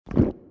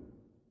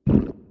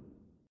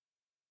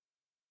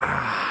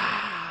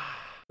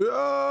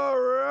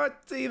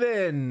Alrighty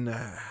then.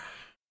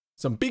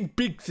 Some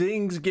big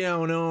things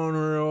going on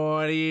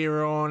right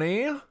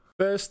here.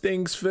 First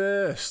things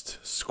first,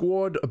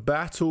 squad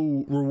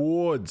battle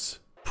rewards.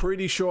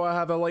 Pretty sure I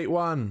have Elite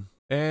 1.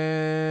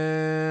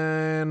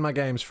 And my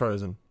game's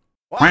frozen.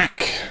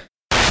 Whack!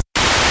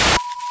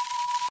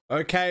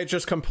 Okay,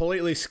 just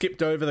completely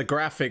skipped over the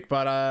graphic,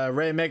 but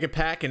rare mega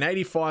pack, an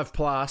 85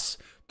 plus,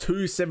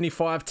 2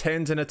 75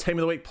 10s, and a team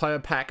of the week player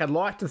pack. I'd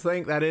like to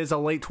think that is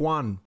Elite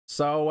 1.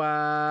 So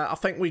I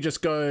think we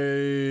just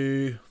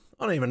go,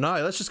 I don't even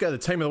know, let's just go to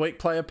the team of the week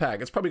player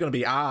pack. It's probably going to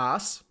be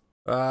arse.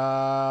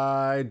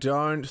 I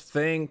don't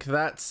think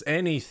that's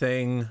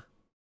anything.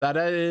 That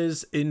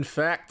is, in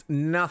fact,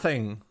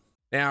 nothing.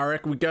 Now I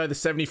reckon we go the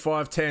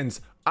 75 10s.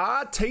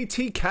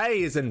 RTTK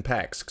is in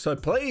packs, so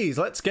please,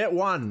 let's get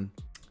one.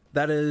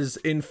 That is,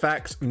 in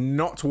fact,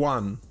 not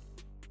one.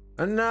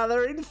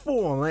 Another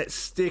inform. Let's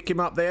stick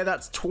him up there.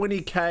 That's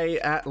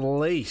 20k at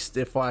least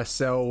if I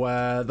sell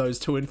those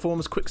 2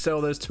 informs. Quick sell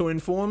those 2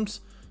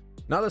 informs.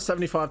 Another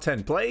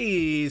 75-10.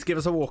 Please give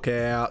us a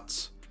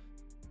walkout.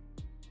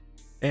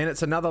 And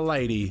it's another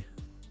lady.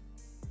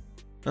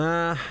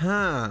 Not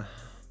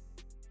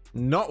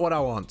what I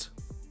want.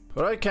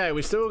 But okay,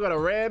 we still got a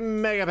rare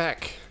mega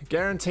pack.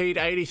 Guaranteed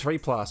 83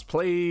 plus.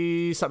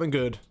 Please, something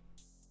good.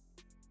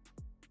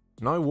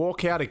 No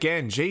walkout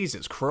again.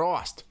 Jesus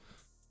Christ.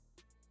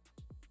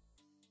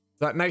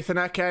 Is that Nathan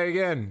Ake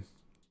again?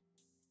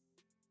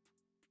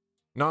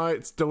 No,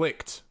 it's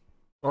Delict.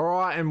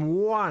 Alright, and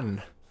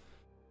 1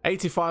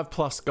 85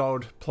 plus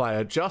gold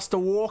player. Just a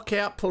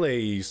walkout,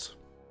 please.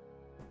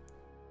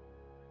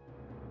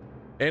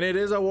 And it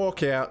is a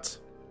walkout.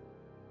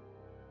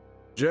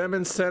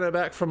 German centre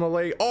back from the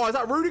league. Oh, is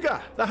that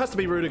Rudiger? That has to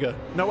be Rudiger.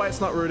 No way, it's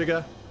not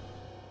Rudiger.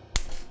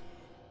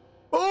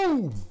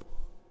 Boom!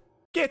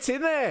 Gets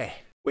in there.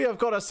 We have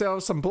got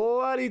ourselves some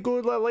bloody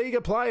good La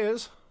Liga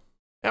players.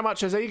 How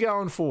much is he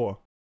going for?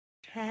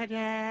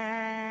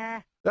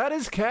 Ta-da! That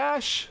is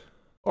cash.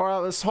 All right,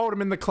 let's hold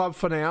him in the club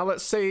for now.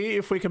 Let's see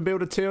if we can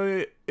build a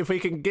team, if we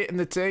can get in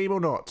the team or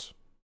not.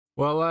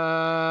 Well,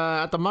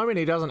 at the moment,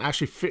 he doesn't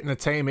actually fit in the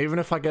team. Even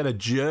if I get a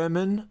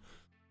German,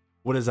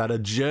 what is that? A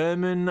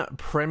German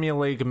Premier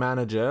League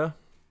manager.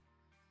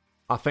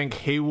 I think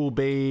he will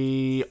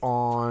be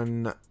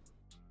on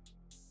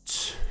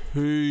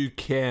 2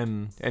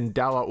 chem, and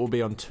Dallat will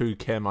be on 2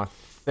 chem, I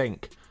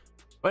think.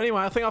 But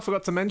anyway, I think I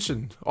forgot to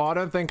mention. Oh, I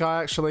don't think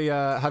I actually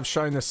have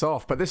shown this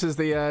off, but this is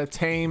the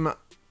team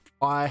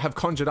I have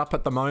conjured up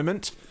at the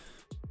moment.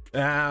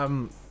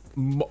 A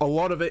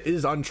lot of it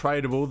is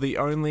untradeable. The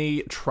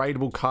only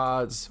tradable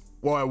cards,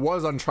 well, it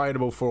was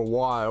untradeable for a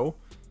while,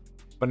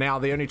 but now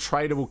the only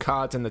tradable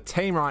cards in the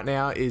team right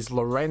now is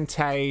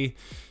Lorente,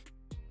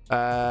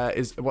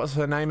 what's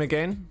her name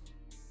again?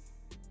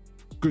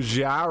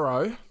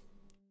 Gujaro.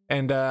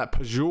 And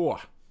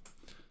Pajor.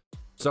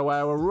 So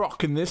we're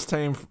rocking this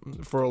team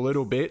for a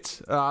little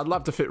bit. I'd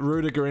love to fit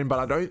Rudiger in, but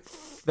I don't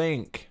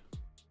think.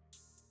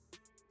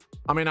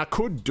 I mean, I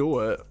could do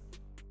it.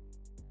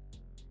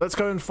 Let's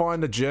go and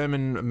find a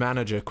German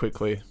manager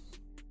quickly.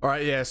 All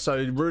right, yeah, so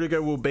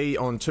Rudiger will be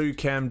on 2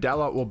 chem.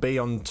 Dallat will be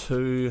on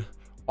 2.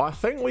 I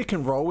think we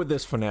can roll with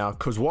this for now,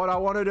 because what I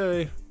want to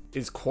do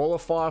is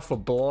qualify for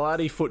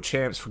bloody FUT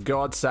champs, for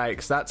God's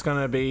sakes. That's going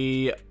to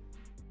be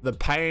the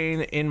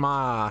pain in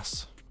my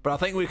ass. But I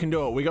think we can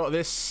do it. We got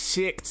this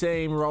sick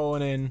team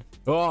rolling in.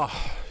 Oh,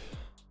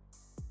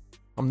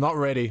 I'm not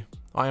ready.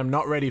 I am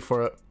not ready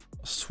for it.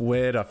 I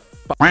swear to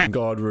fucking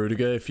God,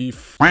 Rudiger, if you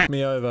f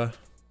me over.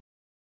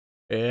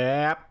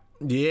 Yep.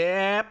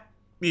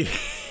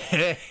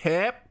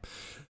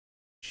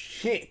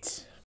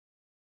 Shit.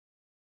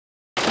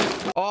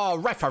 Oh,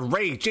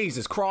 referee,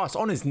 Jesus Christ,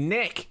 on his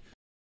neck.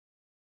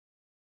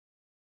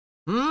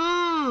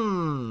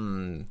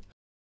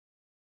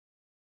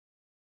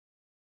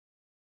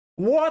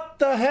 What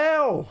the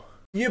hell?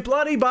 You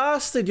bloody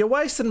bastard. You're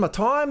wasting my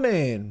time,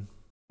 man.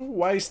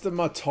 Wasting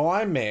my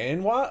time,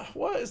 man.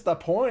 What is the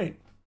point?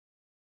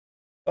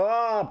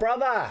 Oh,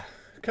 brother.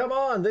 Come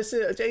on. This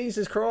is...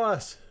 Jesus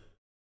Christ.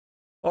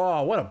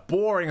 Oh, what a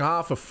boring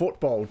half of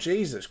football.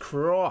 Jesus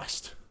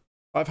Christ.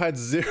 I've had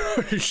 0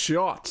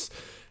 shots.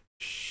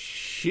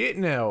 Shit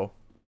now.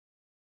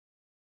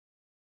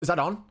 Is that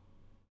on?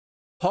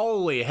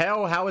 Holy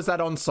hell. How is that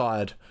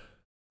onside?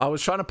 I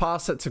was trying to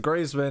pass it to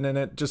Griezmann and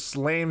it just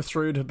slammed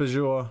through to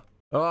Bajor.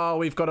 Oh,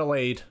 we've got a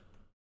lead.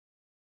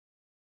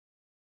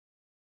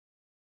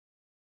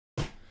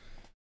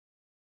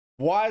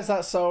 Why is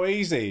that so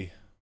easy?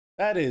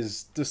 That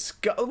is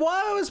disgusting.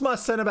 What was my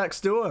centre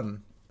backs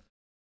doing?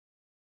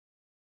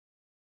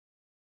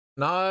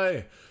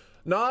 No.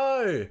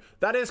 No.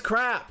 That is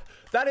crap.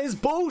 That is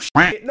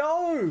bullshit.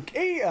 No.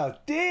 Eat a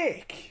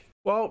dick.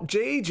 Well,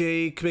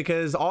 GG,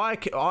 because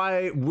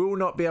I will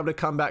not be able to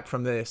come back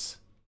from this.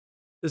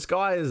 This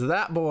guy is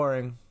that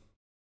boring.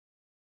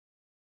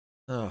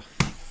 Oh,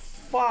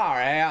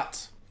 far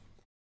out.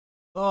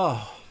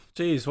 Oh,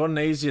 geez, what an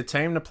easier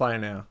team to play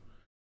now.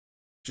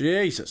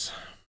 Jesus.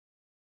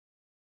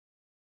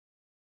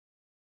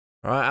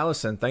 All right,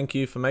 Allison, thank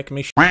you for making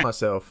me shit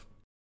myself.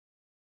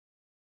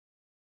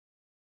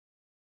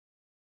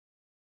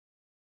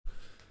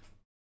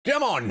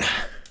 Come on.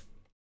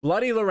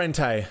 Bloody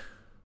Lorente.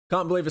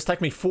 Can't believe it's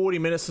taken me 40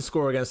 minutes to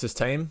score against this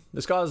team.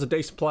 This guy's a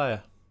decent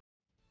player.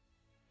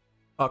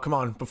 Oh, come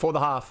on. Before the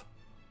half.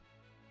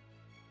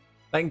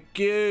 Thank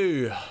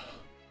you.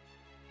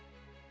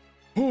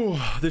 Ooh,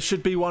 this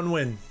should be one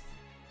win.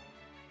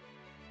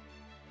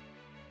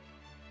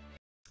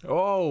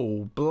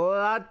 Oh,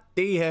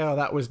 bloody hell.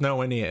 That was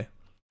nowhere near.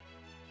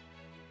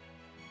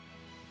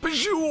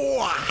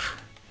 Bonjour.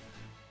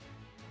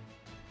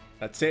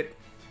 That's it.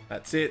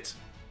 That's it.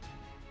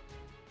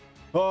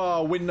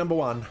 Oh, win number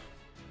one.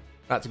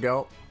 That's a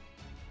goal.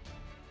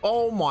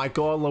 Oh my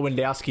god,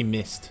 Lewandowski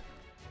missed.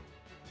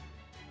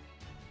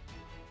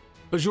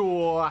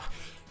 Bonjour.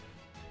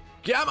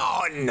 Come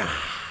on.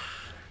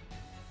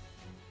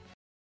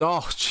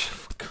 Oh,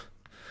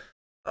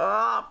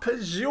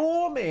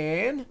 Peugeot,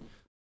 man.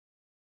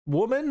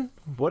 Woman,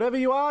 whatever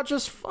you are,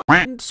 just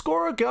fucking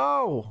score a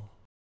goal.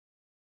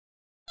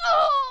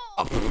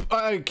 Oh,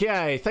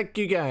 okay, thank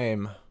you,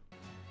 game.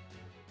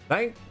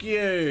 Thank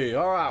you.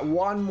 All right,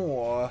 one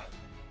more.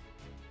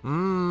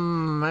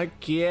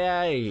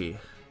 Okay.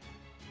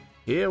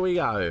 Here we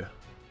go.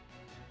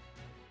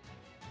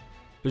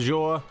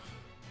 Bonjour.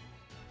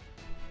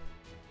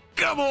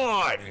 Come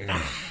on.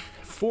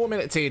 4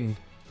 minutes in.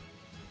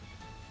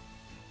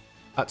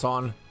 That's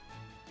on.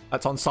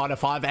 That's onside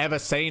if I've ever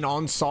seen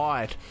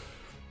onside.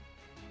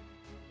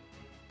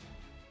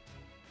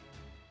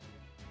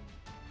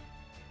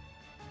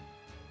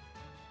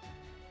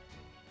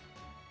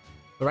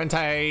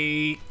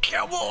 Lorente,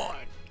 come on!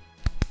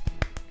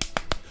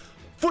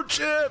 Foot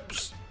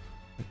chips!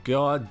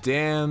 God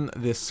damn,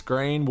 this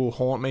screen will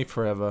haunt me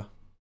forever.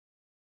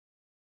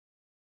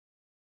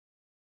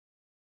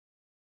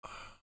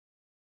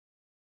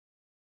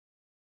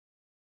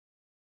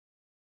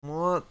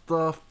 What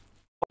the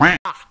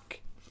fuck?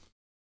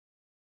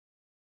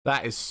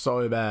 That is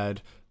so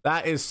bad.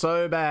 That is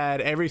so bad.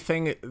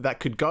 Everything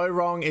that could go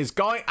wrong is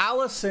going.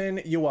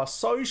 Allison, you are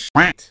so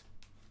shit.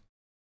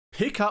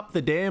 Pick up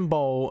the damn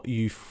ball,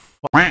 you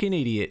fucking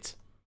idiot.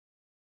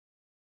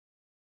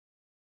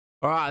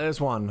 Alright, there's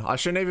one. I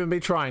shouldn't even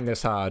be trying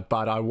this hard,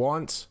 but I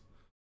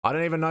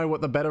don't even know what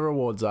the better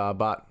rewards are,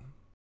 but...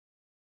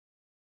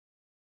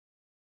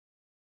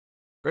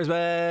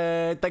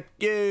 Brisbane, thank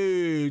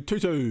you!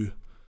 2-2.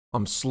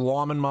 I'm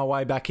sliming my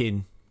way back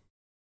in.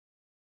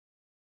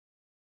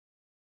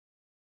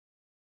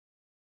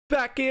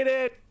 Back in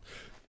it!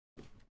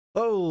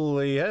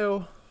 Holy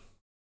hell.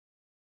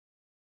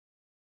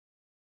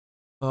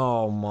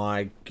 Oh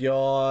my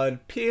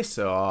god, piss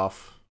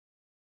off.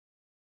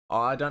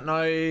 I don't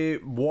know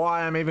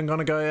why I'm even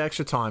gonna go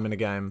extra time in a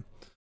game.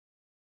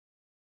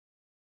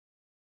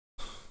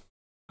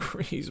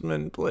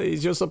 Griezmann,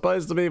 please, you're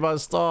supposed to be my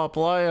star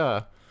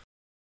player.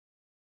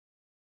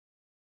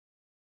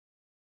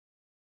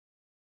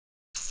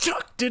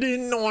 Chucked it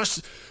in,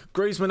 nice.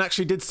 Griezmann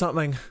actually did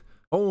something.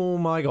 Oh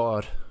my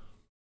god.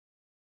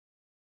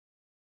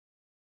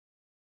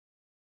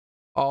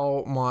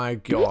 Oh my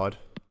god.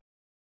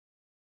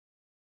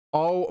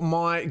 Oh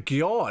my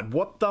god,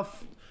 what the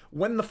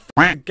when the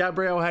did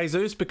Gabriel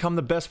Jesus become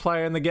the best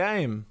player in the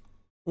game?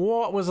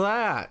 What was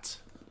that?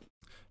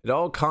 It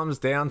all comes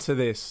down to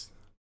this.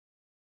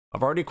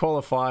 I've already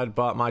qualified,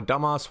 but my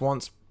dumbass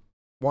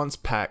wants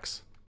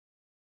packs.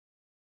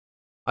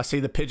 I see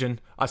the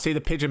pigeon. I see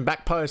the pigeon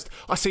back post.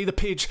 I see the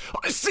pitch.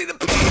 I see the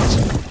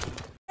pitch!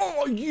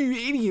 Oh, you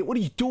idiot, what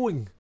are you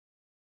doing?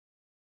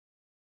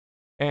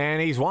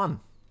 And he's won.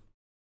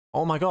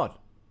 Oh my god.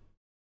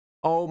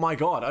 Oh my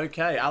god,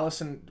 okay,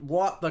 Allison,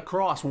 what the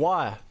cross?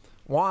 Why?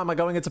 Why am I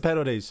going into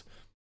penalties?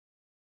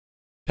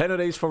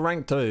 Penalties for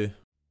rank 2.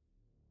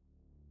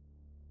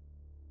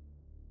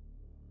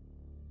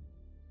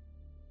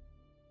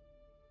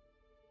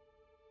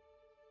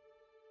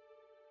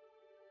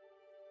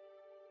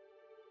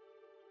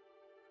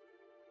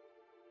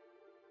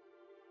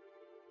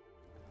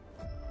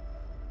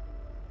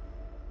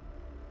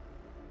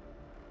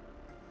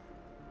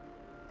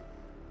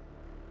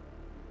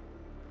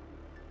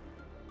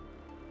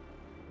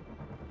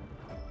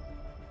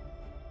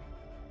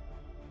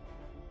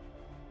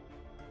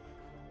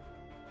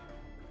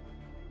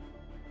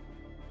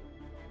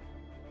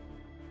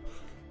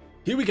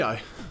 Here we go.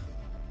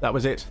 That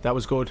was it. That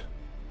was good.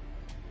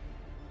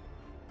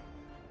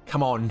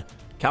 Come on.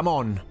 Come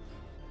on.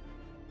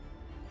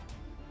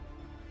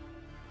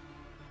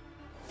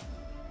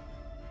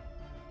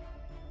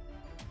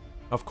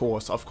 Of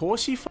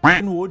course you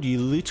fucking would, you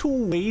little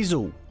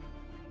weasel.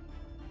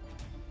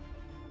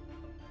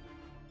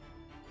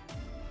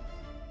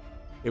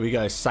 Here we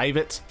go. Save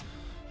it.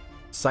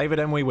 Save it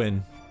and we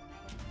win.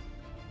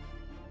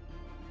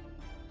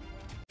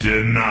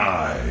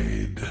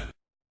 Denied.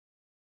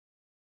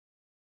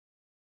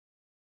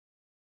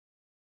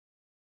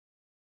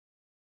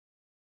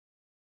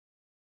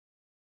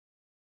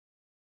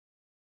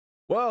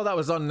 Well, that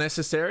was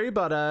unnecessary,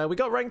 but we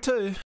got rank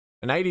 2.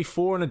 An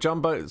 84 and a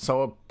jumbo,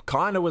 so it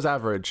kind of was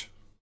average.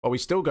 But we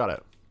still got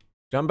it.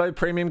 Jumbo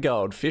Premium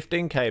Gold,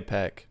 15k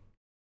pack.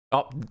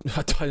 Oh,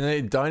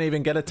 don't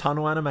even get a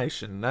tunnel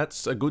animation.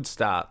 That's a good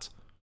start.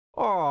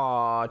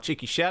 Oh,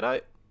 cheeky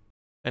shadow.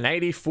 An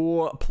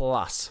 84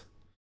 plus.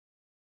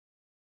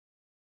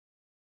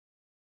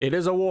 It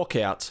is a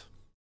walkout.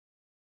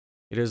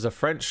 It is a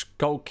French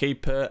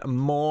goalkeeper,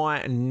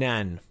 my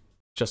nan.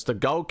 Just a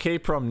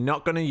goalkeeper I'm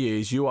not going to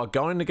use. You are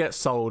going to get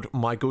sold,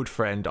 my good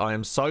friend. I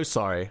am so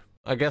sorry.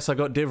 I guess I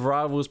got div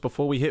rivals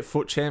before we hit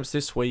FUT champs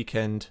this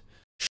weekend.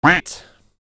 Shit.